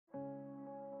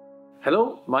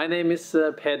Hello, my name is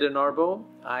Peder Narbo.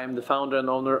 I am the founder and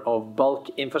owner of Bulk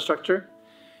Infrastructure.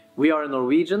 We are a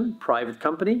Norwegian private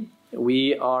company.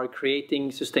 We are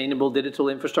creating sustainable digital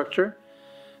infrastructure.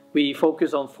 We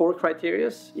focus on 4 criteria.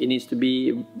 It needs to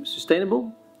be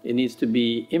sustainable, it needs to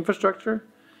be infrastructure,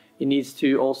 it needs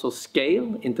to also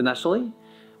scale internationally,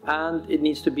 and it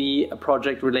needs to be a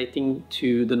project relating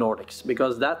to the Nordics,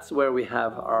 because that's where we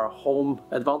have our home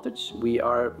advantage. We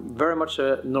are very much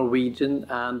a Norwegian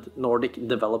and Nordic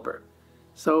developer.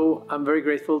 So I'm very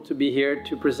grateful to be here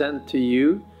to present to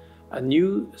you a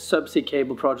new subsea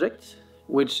cable project,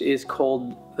 which is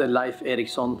called the Leif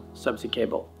Erikson Subsea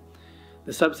cable.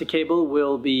 The subsea cable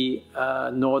will be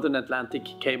a Northern Atlantic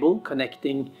cable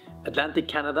connecting Atlantic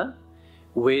Canada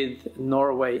with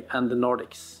Norway and the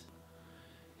Nordics.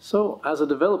 So, as a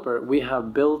developer, we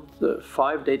have built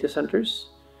 5 data centers,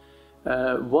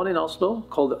 one in Oslo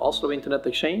called the Oslo Internet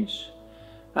Exchange,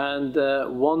 and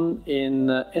one in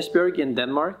Esbjerg in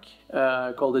Denmark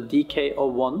called the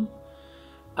DK01.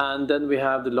 And then we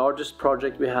have the largest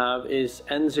project we have is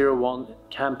N01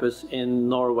 campus in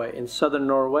Norway, in southern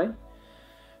Norway.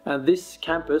 And this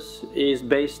campus is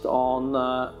based on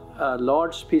a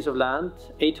large piece of land,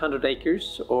 800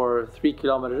 acres or 3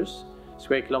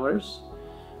 square kilometers.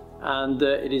 And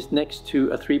it is next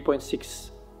to a 3.6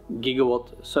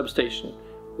 gigawatt substation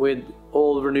with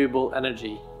all renewable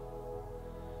energy.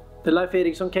 The Leif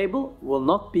Erikson cable will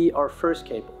not be our first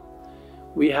cable.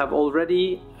 We have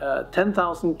already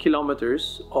 10,000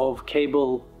 kilometers of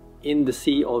cable in the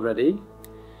sea already,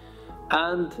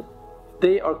 and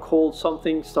they are called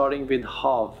something starting with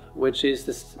hav, which is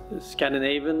the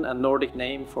Scandinavian and Nordic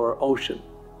name for ocean.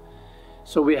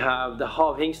 So we have the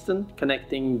Hav Hingston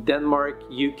connecting Denmark,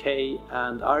 UK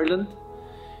and Ireland.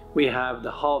 We have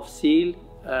the Hav Seal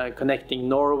connecting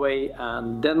Norway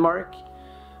and Denmark.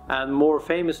 And more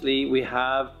famously, we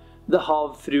have the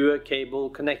Hav Frue cable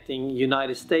connecting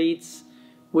United States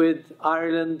with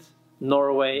Ireland,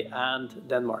 Norway and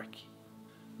Denmark.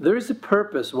 There is a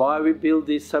purpose why we build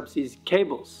these subsea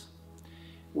cables.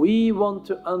 We want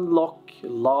to unlock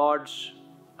large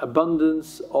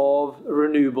abundance of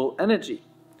renewable energy.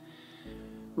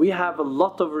 We have a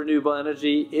lot of renewable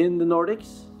energy in the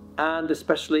Nordics and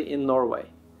especially in Norway.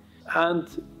 And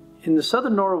in the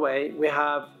southern Norway we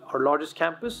have our largest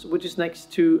campus, which is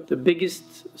next to the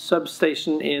biggest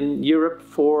substation in Europe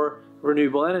for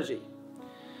renewable energy.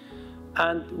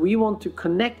 And we want to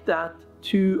connect that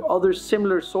to other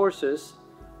similar sources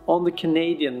on the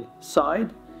Canadian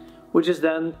side, which is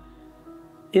then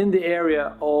in the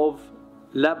area of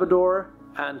Labrador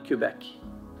and Quebec.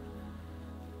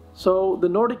 So the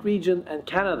Nordic region and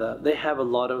Canada, they have a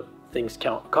lot of things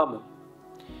common.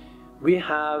 We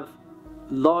have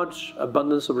large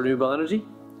abundance of renewable energy,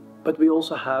 but we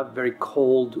also have very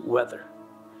cold weather.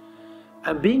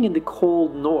 And being in the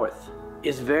cold north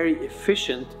is very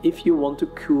efficient if you want to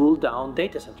cool down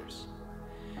data centers.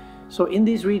 So in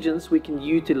these regions we can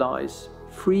utilize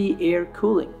free air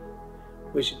cooling,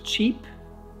 which is cheap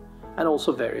and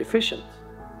also very efficient.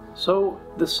 So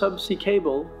the subsea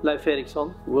cable, Leif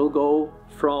Erikson, will go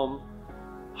from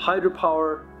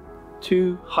hydropower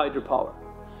to hydropower.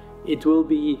 It will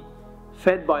be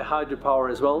fed by hydropower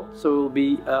as well, so it will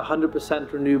be a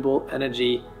 100% renewable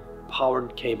energy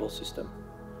powered cable system,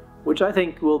 which I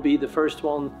think will be the first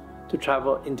one to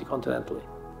travel intercontinentally.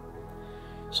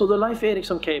 So the Leif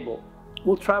Erikson cable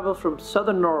will travel from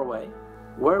southern Norway,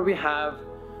 where we have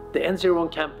the N01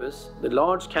 campus, the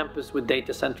large campus with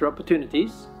data center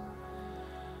opportunities,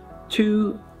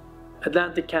 to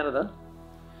Atlantic Canada,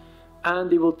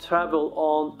 and it will travel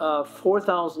on a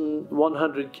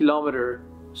 4,100 kilometer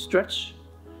stretch.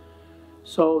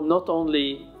 So not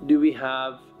only do we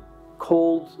have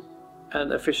cold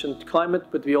and efficient climate,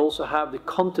 but we also have the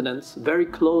continents very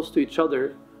close to each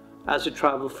other as you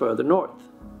travel further north.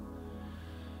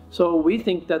 So we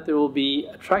think that there will be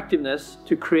attractiveness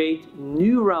to create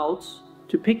new routes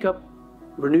to pick up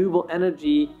renewable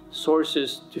energy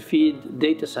sources to feed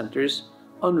data centers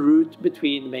en route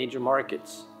between major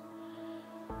markets.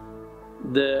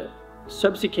 The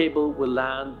subsea cable will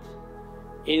land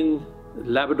in the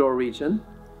Labrador region.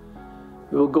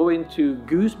 We will go into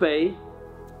Goose Bay,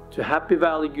 to Happy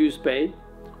Valley Goose Bay,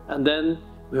 and then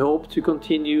we hope to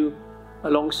continue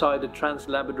alongside the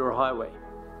Trans-Labrador Highway.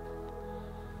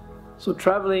 So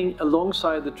traveling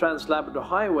alongside the Trans-Labrador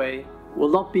Highway will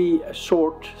not be a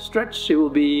short stretch, it will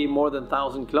be more than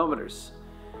 1,000 kilometers.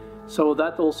 So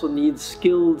that also needs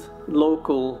skilled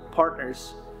local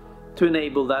partners to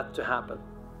enable that to happen.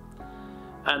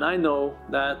 And I know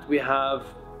that we have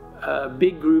a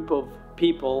big group of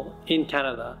people in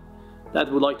Canada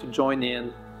that would like to join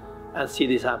in and see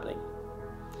this happening.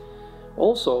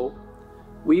 Also,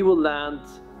 we will land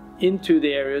into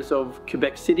the areas of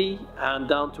Quebec City and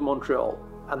down to Montreal.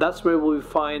 And that's where we'll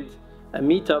find a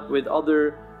meetup with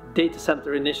other data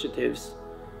center initiatives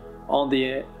on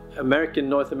the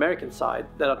North American side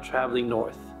that are traveling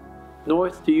north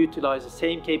to utilize the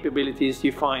same capabilities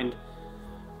you find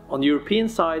on the European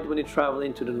side when you travel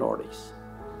into the Nordics.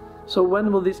 So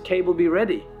when will this cable be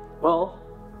ready? Well,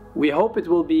 we hope it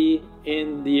will be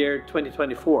in the year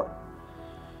 2024.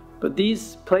 But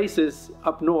these places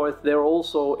up north, they're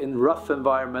also in rough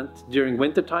environment during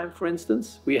wintertime, for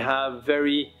instance. We have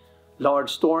very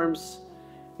large storms.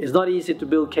 It's not easy to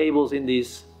build cables in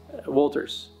these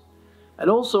waters. And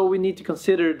also we need to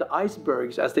consider the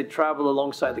icebergs as they travel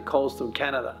alongside the coast of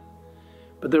Canada.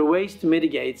 But there are ways to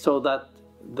mitigate so that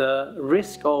the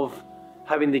risk of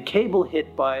having the cable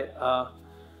hit by an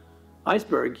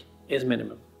iceberg is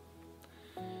minimum.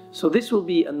 So this will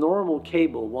be a normal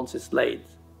cable once it's laid.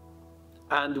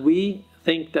 And we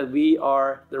think that we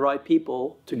are the right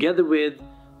people, together with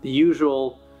the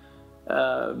usual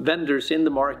vendors in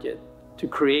the market, to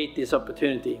create this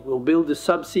opportunity. We'll build the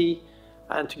subsea,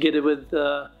 and together with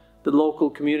the local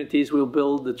communities, we'll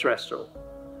build the terrestrial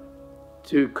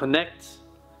to connect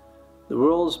the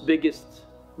world's biggest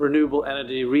renewable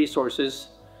energy resources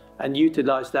and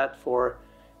utilize that for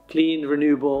clean,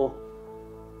 renewable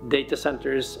data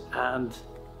centers and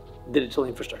digital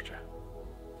infrastructure.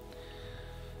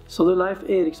 So the Leif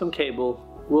Erikson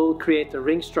cable will create a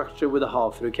ring structure with a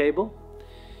half-through cable.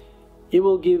 It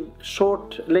will give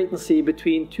short latency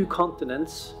between two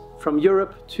continents, from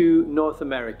Europe to North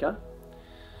America.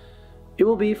 It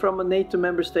will be from a NATO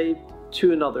member state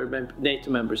to another NATO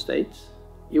member state.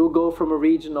 It will go from a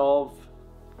region of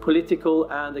political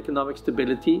and economic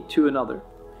stability to another.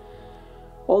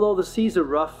 Although the seas are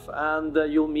rough and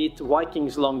you'll meet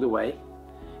Vikings along the way,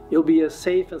 it'll be a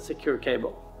safe and secure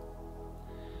cable.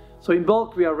 So in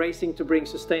Bulk, we are racing to bring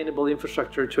sustainable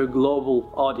infrastructure to a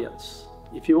global audience.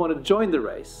 If you want to join the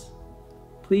race,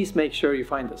 please make sure you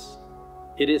find us.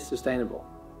 It is sustainable.